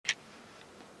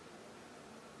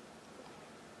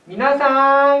皆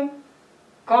さん、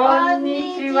こん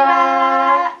にち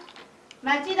は。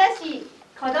町田市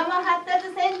子ども発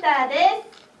達センターで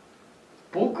す。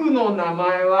僕の名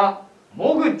前は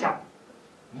もぐちゃん。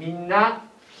みんな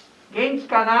元気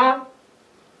かな？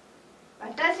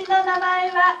私の名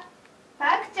前は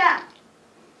パクちゃん。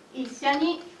一緒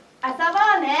に遊ぼ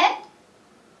うね。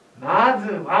ま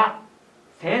ずは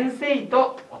先生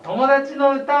とお友達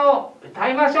の歌を歌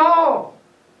いましょう。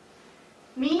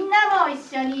みんなも一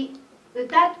緒に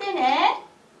歌ってね。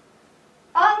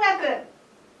音楽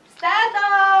スター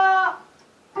ト。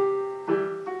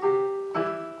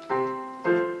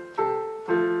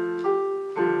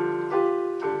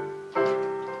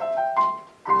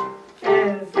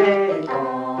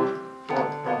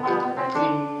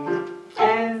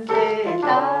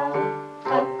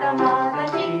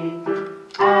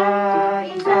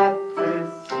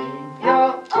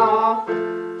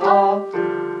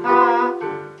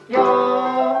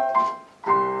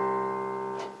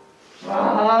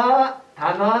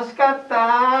楽しかっ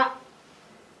た。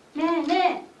ねえ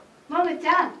ねえ、もぐち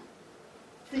ゃん、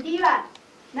次は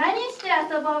何して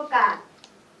遊ぼうか。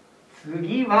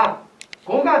次は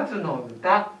5月の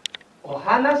歌、お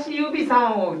話指さ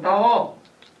んを歌お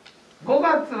う。5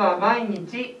月は毎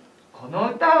日こ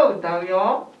の歌を歌う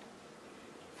よ。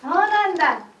そうなん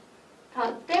だ。と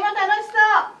っても楽しそ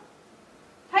う。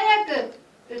早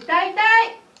く歌いた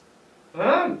い。う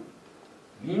ん。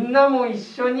みんなも一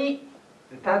緒に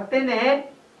歌ってね。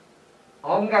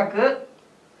音楽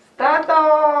スタート。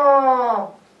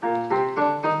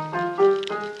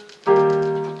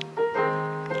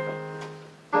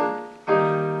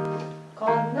こ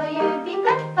の指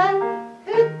パッパ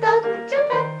太っちょ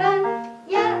パッパ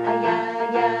やや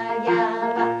やや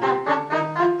わ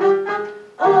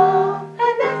お話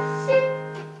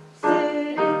す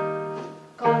る。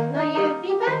この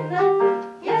指ママ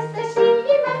優しい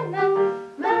ママ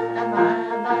ママ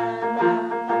ママ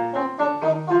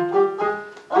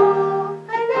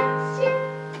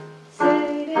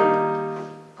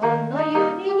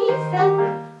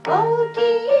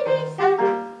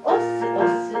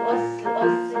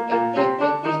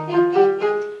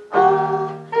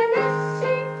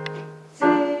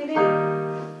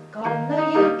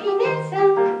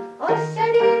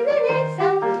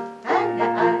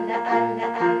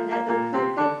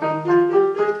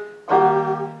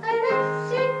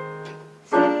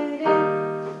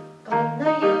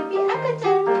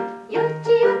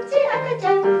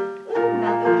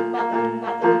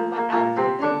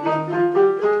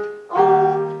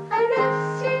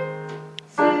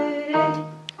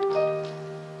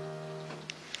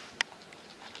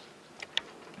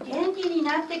元気に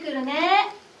なってくるね。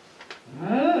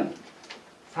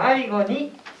最後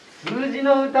に数字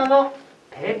の歌の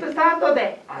テープサート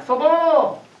で遊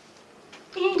ぼ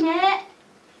う。いいね。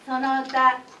その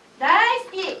歌大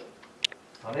好き。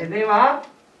それでは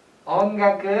音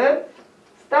楽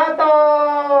スター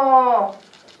ト。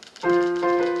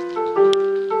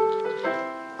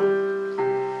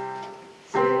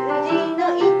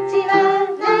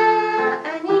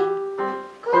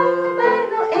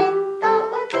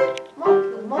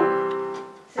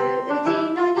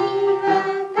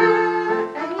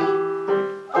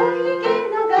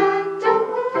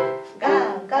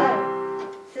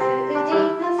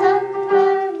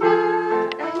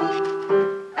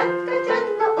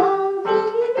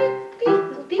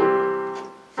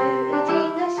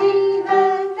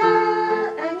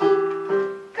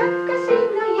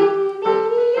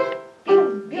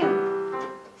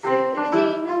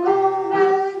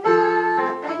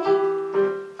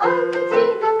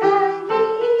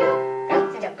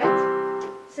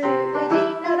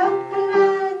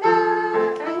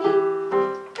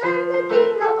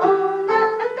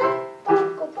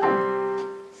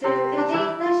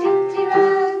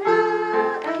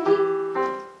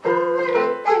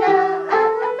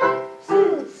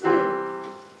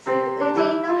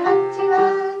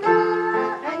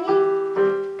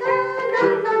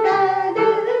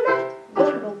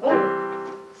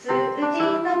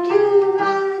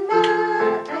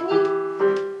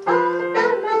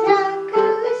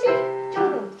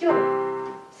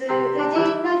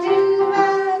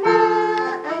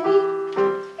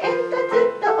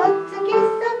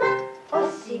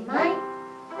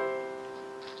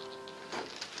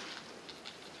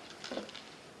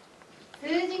数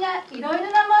字がいろいろ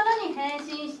なものに変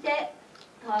身して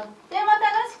とっても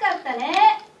楽しかった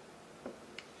ね。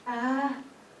あ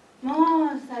あ、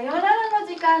もうさよならの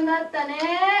時間だったね。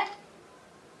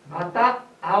また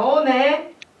会おう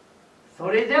ね。そ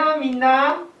れじゃあみん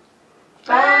な、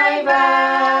バイ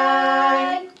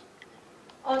バイ。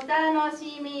お楽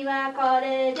しみはこ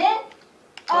れで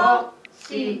終お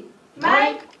しま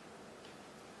い。